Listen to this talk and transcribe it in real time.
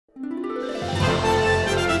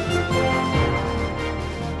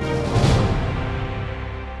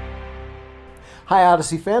Hi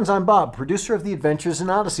Odyssey fans, I'm Bob, producer of the Adventures in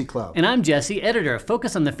Odyssey Club. And I'm Jesse, editor of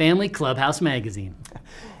Focus on the Family Clubhouse magazine.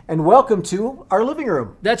 And welcome to our living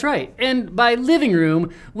room. That's right. And by living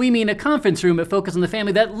room, we mean a conference room at Focus on the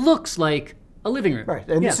Family that looks like a living room. Right,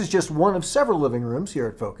 and this is just one of several living rooms here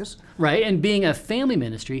at Focus. Right, and being a family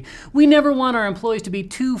ministry, we never want our employees to be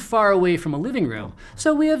too far away from a living room.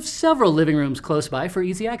 So we have several living rooms close by for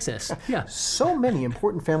easy access. Yeah. So many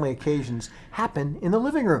important family occasions happen in the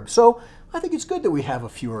living room. So I think it's good that we have a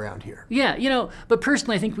few around here. Yeah, but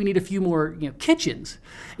personally I think we need a few more, kitchens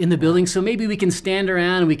in the building so maybe we can stand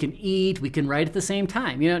around and we can eat, we can write at the same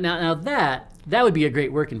time. Now that would be a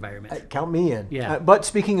great work environment. Count me in. Yeah. But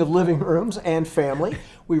speaking of living rooms and family,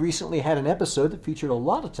 we recently had an episode that featured a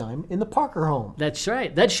lot of time in the Parker home. That's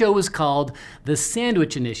right. That show was called The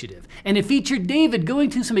Sandwich Initiative, and it featured David going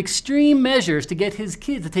to some extreme measures to get his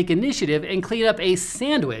kids to take initiative and clean up a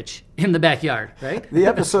sandwich in the backyard, right? The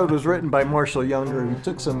episode was written by Marshal Younger, who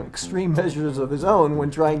took some extreme measures of his own when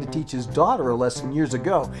trying to teach his daughter a lesson years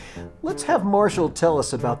ago. Let's have Marshal tell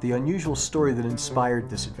us about the unusual story that inspired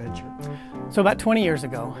this adventure. So about 20 years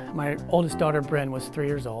ago, my oldest daughter, Bryn, was 3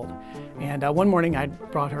 years old. And one morning I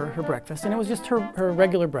brought her breakfast, and it was just her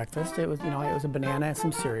regular breakfast. It was, it was a banana and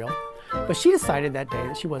some cereal. But she decided that day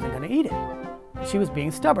that she wasn't going to eat it. She was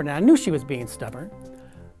being stubborn, and I knew she was being stubborn.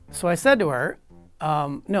 So I said to her,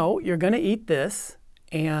 no, you're going to eat this,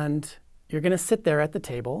 and you're going to sit there at the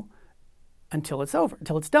table until it's over,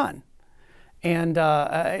 until it's done. And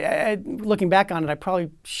looking back on it, I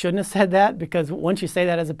probably shouldn't have said that, because once you say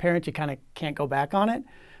that as a parent, you kind of can't go back on it.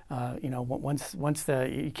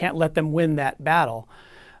 You can't let them win that battle.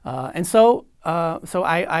 So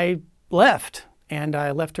I left, and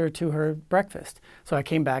I left her to her breakfast. So I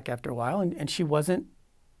came back after a while, and she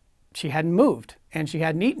hadn't moved, and she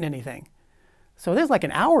hadn't eaten anything. So there's like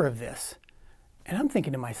an hour of this, and I'm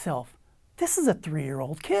thinking to myself, this is a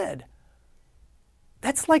 3-year-old kid.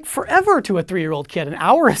 That's like forever to a 3-year-old kid, an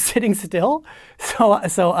hour of sitting still. So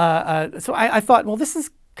I thought, well, this is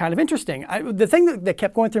kind of interesting. The thing that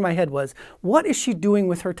kept going through my head was, what is she doing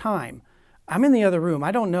with her time? I'm in the other room,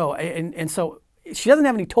 I don't know. And so she doesn't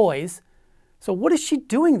have any toys. So what is she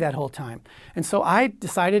doing that whole time? And so I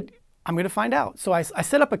decided I'm going to find out. So I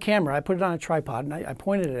set up a camera, I put it on a tripod, and I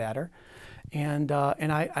pointed it at her, and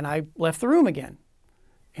I left the room again.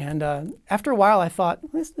 And after a while, I thought,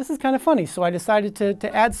 this is kind of funny. So I decided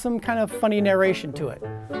to add some kind of funny narration to it,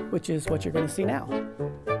 which is what you're going to see now.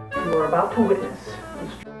 You are about to witness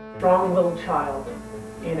a strong-willed child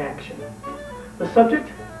in action. The subject,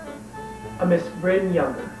 a Miss Marshal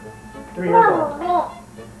Younger, 3 years old.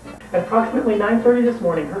 At approximately 9:30 this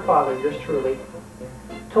morning, her father, yours truly,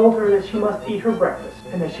 told her that she must eat her breakfast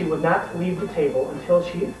and that she would not leave the table until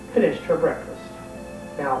she finished her breakfast.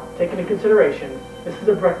 Now, take into consideration, this is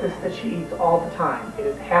a breakfast that she eats all the time. It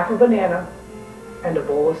is half a banana and a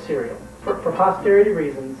bowl of cereal. For posterity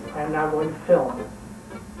reasons, I am now going to film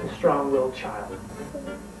the strong-willed child.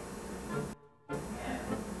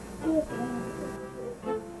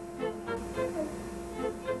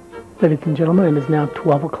 Ladies and gentlemen, it is now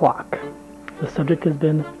 12 o'clock. The subject has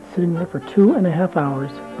been sitting there for 2.5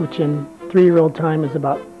 hours, which in 3-year-old time is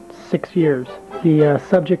about 6 years. The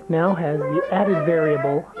subject now has the added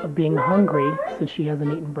variable of being hungry since she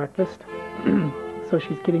hasn't eaten breakfast. So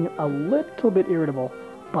she's getting a little bit irritable,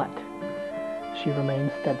 but she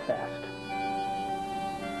remains steadfast.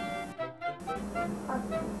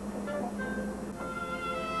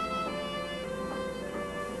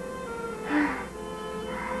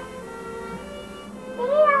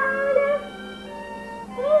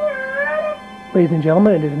 Ladies and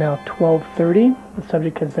gentlemen, it is now 12:30. The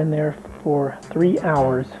subject has been there for 3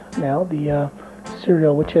 hours now. The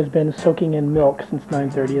cereal, which has been soaking in milk since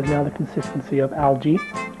 9:30, is now the consistency of algae.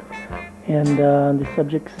 And the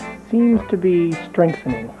subject seems to be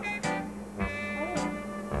strengthening.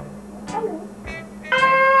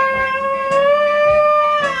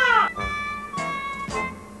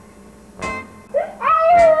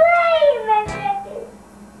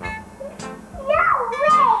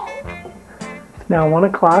 Now 1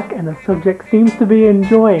 o'clock, and the subject seems to be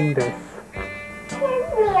enjoying this.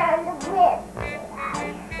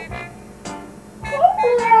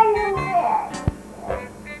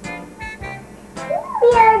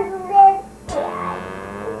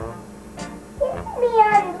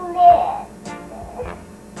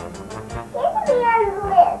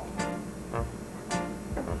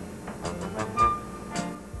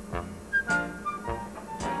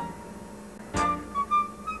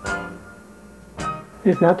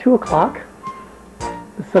 It is now 2 o'clock.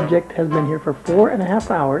 The subject has been here for 4.5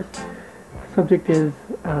 hours. The subject is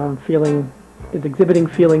feeling is exhibiting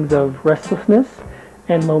feelings of restlessness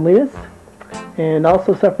and loneliness, and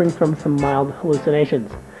also suffering from some mild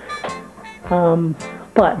hallucinations.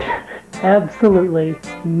 But absolutely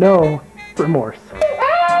no remorse.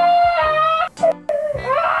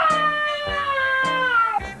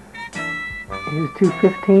 It is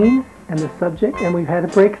 2:15 and the subject, and we've had a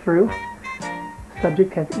breakthrough. The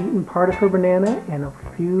subject has eaten part of her banana and a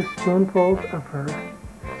few spoonfuls of her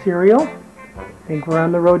cereal. I think we're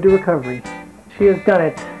on the road to recovery. She has done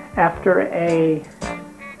it after a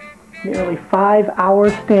nearly 5-hour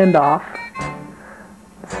standoff.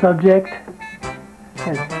 The subject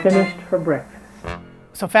has finished her breakfast.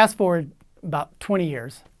 So fast forward about 20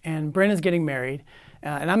 years, and Bryn is getting married,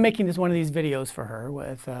 and I'm making one of these videos for her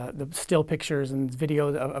with the still pictures and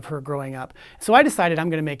videos of her growing up. So I decided I'm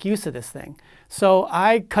going to make use of this thing. So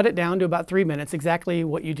I cut it down to about 3 minutes, exactly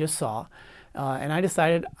what you just saw, and I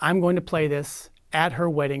decided I'm going to play this at her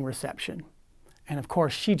wedding reception. And of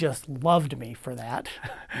course, she just loved me for that.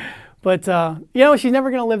 But you know, she's never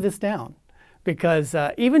going to live this down, because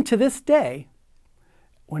even to this day,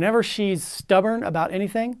 whenever she's stubborn about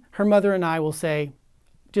anything, her mother and I will say,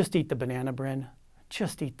 just eat the banana, Bryn.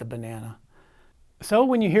 Just eat the banana. So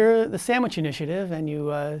when you hear the Sandwich Initiative and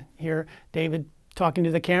you hear David talking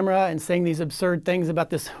to the camera and saying these absurd things about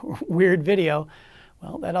this weird video,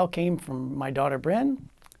 well, that all came from my daughter Bryn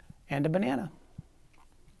and a banana.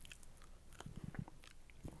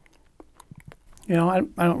 You know, I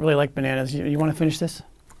don't really like bananas. You want to finish this?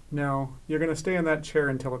 No, you're going to stay in that chair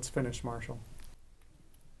until it's finished, Marshall.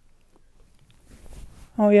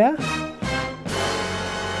 Oh, yeah? I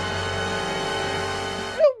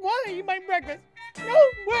don't want to eat my breakfast. No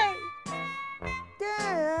way!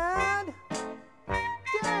 Dad!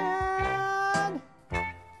 Dad!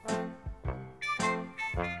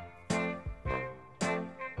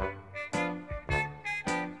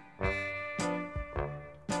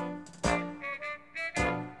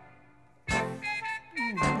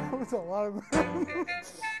 That was a lot of...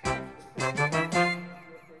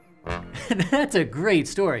 That's a great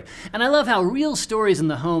story. And I love how real stories in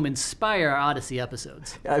the home inspire our Odyssey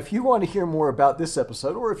episodes. If you want to hear more about this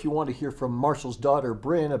episode, or if you want to hear from Marshall's daughter,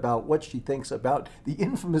 Bryn, about what she thinks about the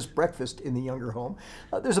infamous breakfast in the Younger home,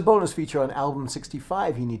 there's a bonus feature on Album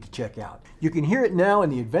 65 you need to check out. You can hear it now in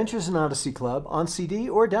the Adventures in Odyssey Club on CD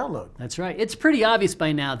or download. That's right. It's pretty obvious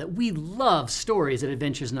by now that we love stories at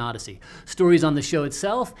Adventures in Odyssey. Stories on the show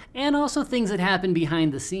itself, and also things that happen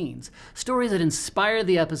behind the scenes. Stories that inspire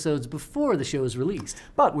the episodes before the show is released.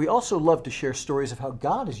 But we also love to share stories of how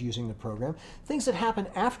God is using the program, things that happen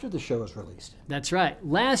after the show is released. That's right.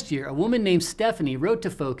 Last year, a woman named Stephanie wrote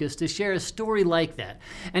to Focus to share a story like that.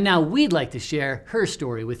 And now we'd like to share her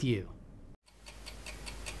story with you.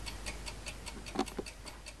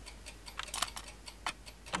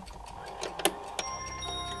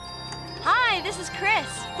 Hi, this is Chris.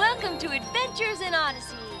 Welcome to Adventures in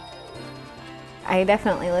Odyssey. I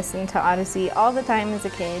definitely listened to Odyssey all the time as a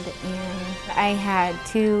kid, and I had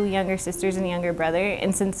 2 younger sisters and a younger brother,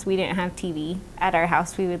 and since we didn't have TV at our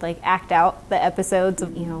house, we would like act out the episodes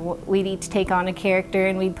of, you know, we'd each take on a character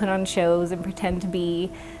and we'd put on shows and pretend to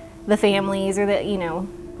be the families, or that, you know,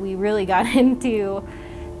 we really got into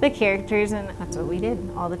the characters, and that's what we did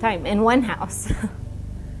all the time in one house.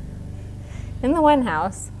 In the one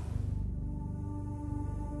house.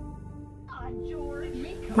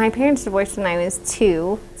 My parents divorced when I was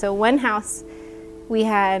 2, so one house we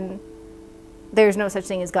had, there's no such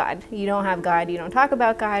thing as God. You don't have God, you don't talk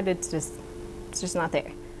about God, it's just not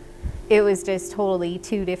there. It was just totally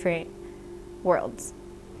 2 different worlds.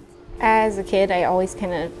 As a kid, I always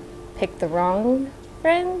kind of picked the wrong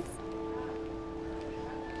friends.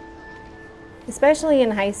 Especially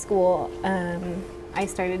in high school, I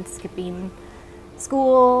started skipping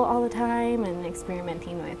school all the time and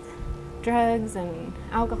experimenting with drugs and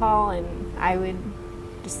alcohol, and I would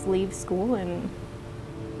just leave school and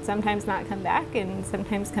sometimes not come back, and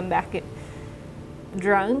sometimes come back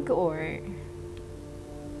drunk, or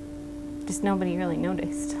just nobody really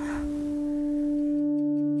noticed. I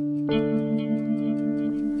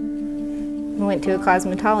went to a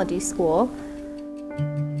cosmetology school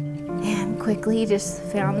and quickly just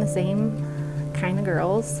found the same kind of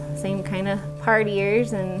girls, same kind of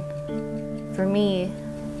partiers, and for me,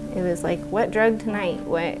 it was like, what drug tonight?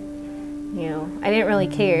 What, you know, I didn't really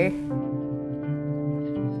care.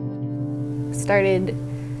 Started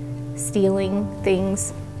stealing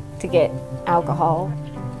things to get alcohol.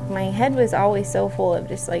 My head was always so full of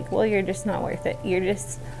just like, well, you're just not worth it. You're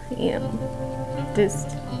just, you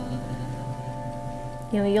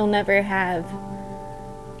know, you'll never have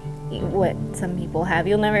what some people have.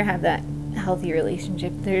 You'll never have that healthy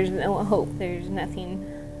relationship. There's no hope. There's nothing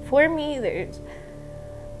for me. There's,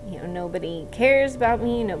 nobody cares about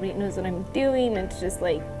me. Nobody knows what I'm doing. It's just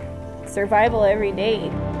like survival every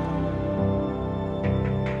day.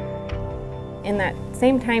 In that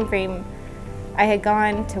same time frame, I had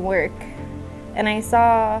gone to work, and I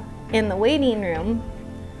saw in the waiting room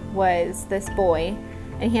was this boy,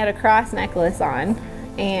 and he had a cross necklace on,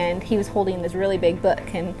 and he was holding this really big book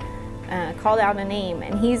and called out a name,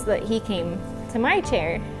 and he came to my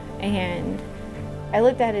chair, and I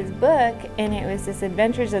looked at his book, and it was this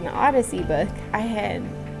Adventures in the Odyssey book. I had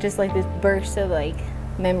just like this burst of like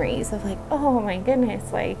memories of like, oh my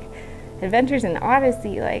goodness, like Adventures in the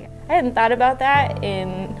Odyssey. Like, I hadn't thought about that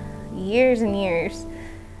in years and years.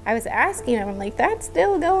 I was asking him, I'm like, that's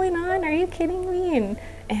still going on? Are you kidding me?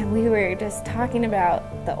 And we were just talking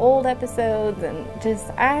about the old episodes, and just,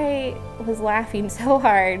 I was laughing so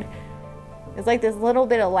hard. It was like this little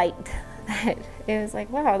bit of light that it was like,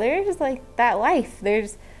 wow, there's like that life.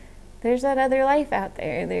 There's that other life out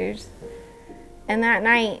there. And that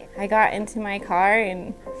night I got into my car,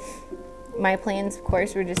 and my plans, of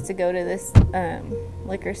course, were just to go to this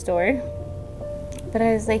liquor store. But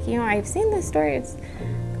I was like, I've seen this store. It's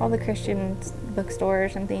called the Christian bookstore or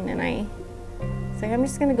something, and I was like, I'm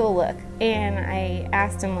just gonna go look. And I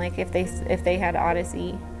asked them like if they had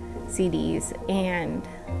Odyssey CDs, and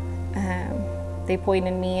they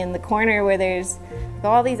pointed me in the corner where there's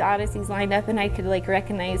all these Odysseys lined up, and I could like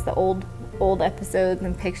recognize the old episodes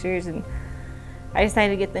and pictures, and I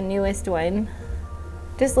decided to get the newest one.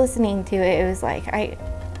 Just listening to it, it was like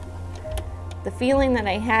the feeling that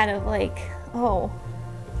I had of like, oh,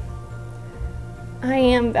 I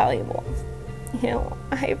am valuable.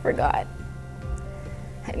 I forgot.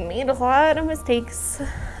 I made a lot of mistakes.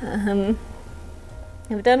 I've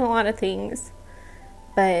done a lot of things,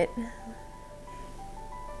 but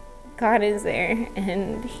God is there,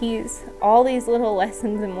 and He's all these little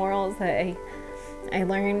lessons and morals that I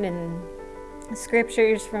learned in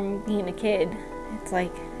scriptures from being a kid. It's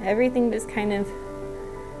like everything just kind of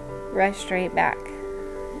rushed right back.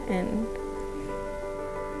 And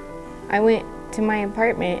I went to my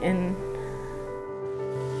apartment, and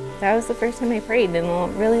that was the first time I prayed in a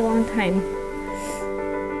really long time.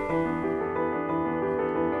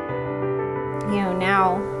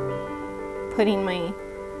 Now putting my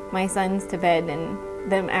sons to bed and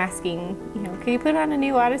them asking, can you put on a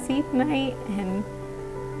new Odyssey tonight? And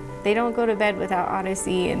they don't go to bed without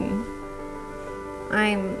Odyssey, and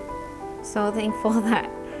I'm so thankful that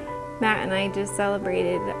Matt and I just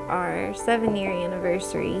celebrated our 7-year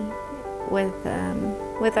anniversary with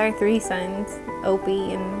our 3 sons,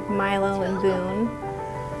 Opie and Milo and Boone,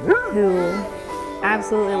 who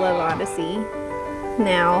absolutely love Odyssey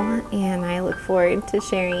now, and I look forward to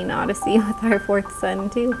sharing Odyssey with our 4th son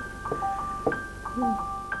too.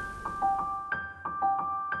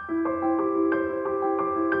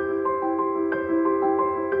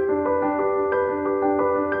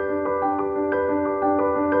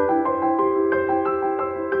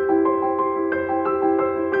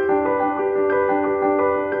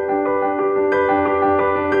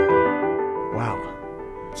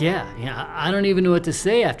 Yeah, I don't even know what to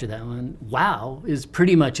say after that one. Wow is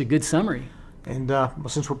pretty much a good summary. And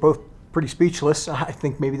since we're both pretty speechless, I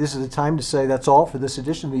think maybe this is the time to say that's all for this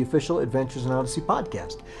edition of the official Adventures in Odyssey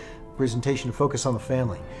podcast. Presentation to focus on the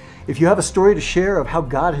family. If you have a story to share of how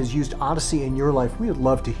God has used Odyssey in your life, we would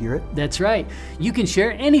love to hear it. That's right. You can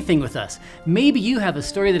share anything with us. Maybe you have a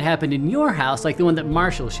story that happened in your house like the one that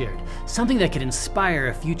Marshall shared. Something that could inspire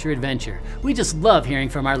a future adventure. We just love hearing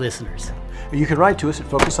from our listeners. You can write to us at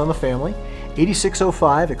Focus on the Family,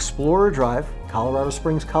 8605 Explorer Drive, Colorado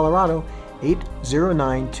Springs, Colorado,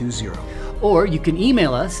 80920. Or you can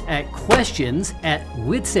email us at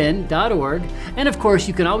questions@witsend.org. And of course,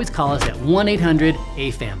 you can always call us at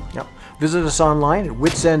 1-800-A-FAMILY. Yep. Visit us online at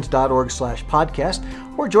witsend.org/podcast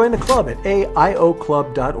or join the club at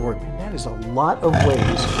aioclub.org. That is a lot of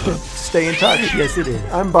ways to stay in touch. Yes, it is.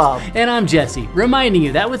 I'm Bob. And I'm Jesse, reminding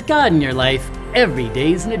you that with God in your life, every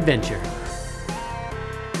day's an adventure.